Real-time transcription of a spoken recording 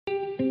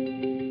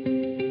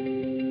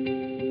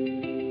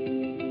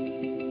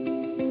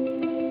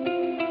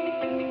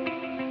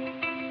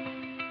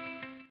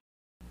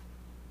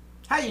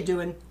How you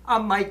doing?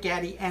 I'm Mike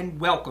Gaddy, and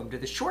welcome to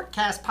the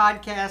Shortcast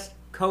Podcast,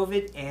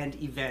 COVID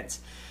and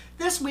Events.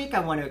 This week, I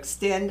want to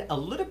extend a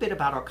little bit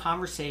about our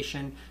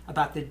conversation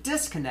about the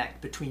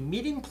disconnect between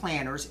meeting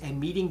planners and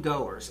meeting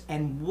goers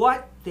and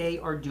what they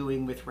are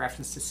doing with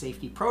reference to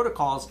safety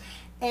protocols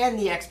and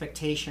the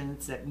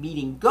expectations that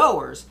meeting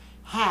goers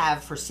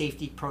have for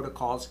safety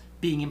protocols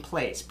being in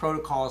place,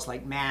 protocols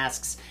like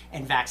masks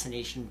and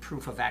vaccination,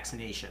 proof of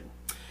vaccination.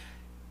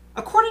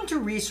 According to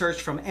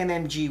research from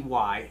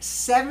MMGY,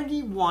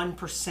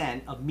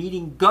 71% of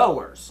meeting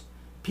goers,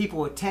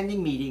 people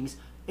attending meetings,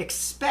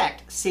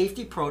 expect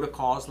safety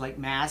protocols like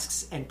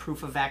masks and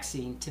proof of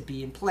vaccine to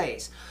be in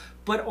place.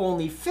 But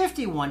only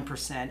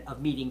 51% of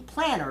meeting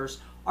planners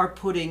are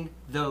putting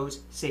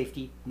those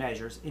safety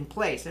measures in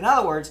place. In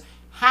other words,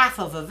 half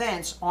of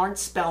events aren't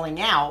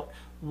spelling out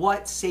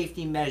what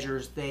safety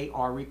measures they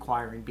are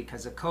requiring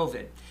because of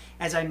COVID.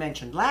 As I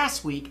mentioned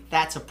last week,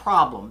 that's a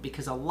problem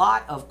because a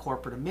lot of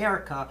corporate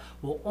America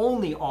will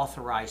only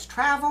authorize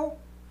travel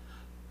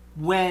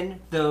when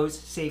those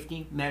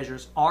safety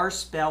measures are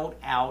spelled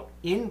out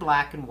in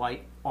black and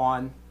white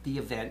on the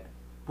event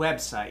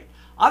website.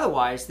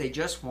 Otherwise, they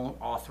just won't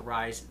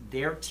authorize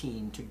their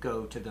team to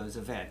go to those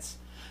events.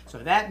 So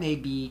that may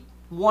be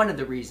one of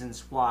the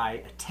reasons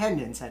why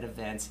attendance at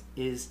events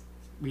is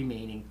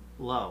remaining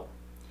low.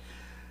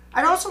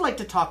 I'd also like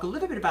to talk a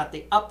little bit about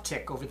the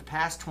uptick over the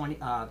past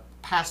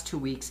 2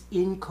 weeks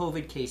in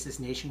COVID cases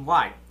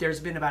nationwide. There's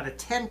been about a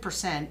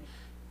 10%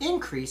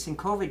 increase in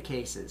COVID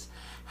cases.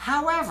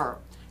 However,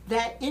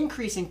 that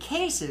increase in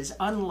cases,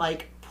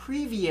 unlike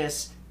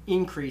previous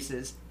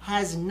increases,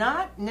 has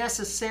not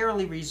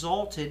necessarily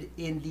resulted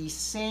in the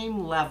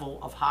same level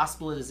of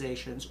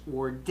hospitalizations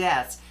or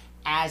deaths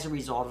as a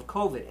result of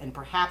COVID. And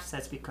perhaps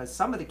that's because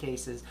some of the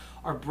cases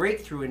are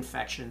breakthrough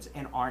infections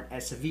and aren't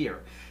as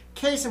severe.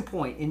 Case in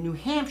point, in New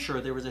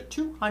Hampshire, there was a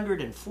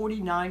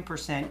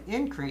 249%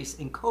 increase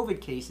in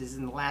COVID cases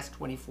in the last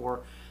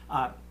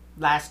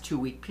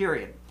 2-week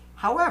period.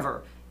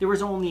 However, there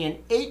was only an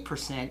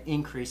 8%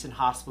 increase in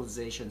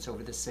hospitalizations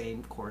over the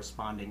same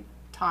corresponding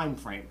time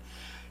frame.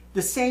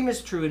 The same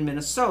is true in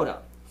Minnesota.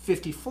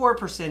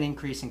 54%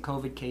 increase in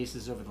COVID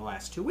cases over the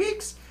last 2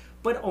 weeks,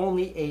 but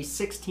only a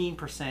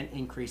 16%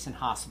 increase in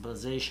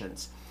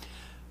hospitalizations.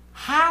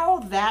 How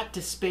that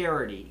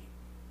disparity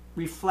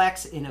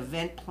reflects in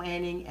event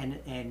planning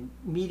and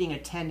meeting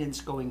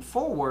attendance going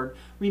forward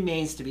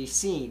remains to be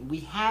seen. We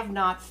have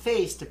not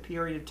faced a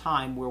period of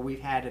time where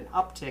we've had an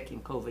uptick in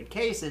COVID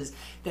cases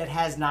that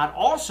has not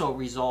also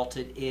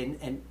resulted in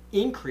an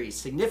increase,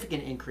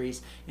 significant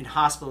increase in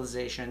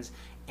hospitalizations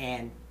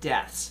and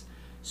deaths.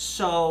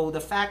 So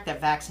the fact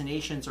that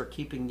vaccinations are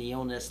keeping the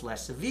illness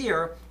less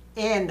severe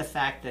and the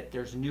fact that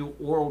there's new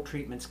oral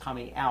treatments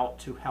coming out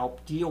to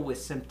help deal with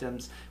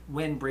symptoms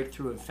when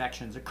breakthrough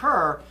infections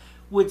occur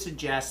would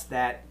suggest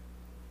that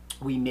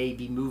we may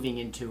be moving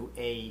into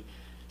a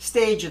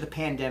stage of the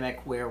pandemic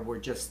where we're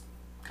just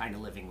kind of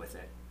living with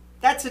it.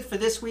 That's it for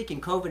this week in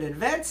COVID and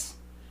events.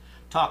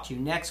 Talk to you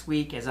next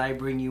week as I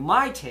bring you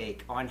my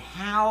take on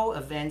how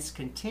events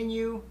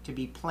continue to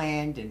be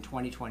planned in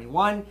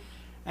 2021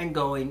 and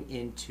going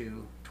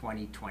into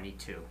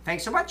 2022.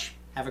 Thanks so much.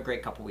 Have a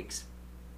great couple weeks.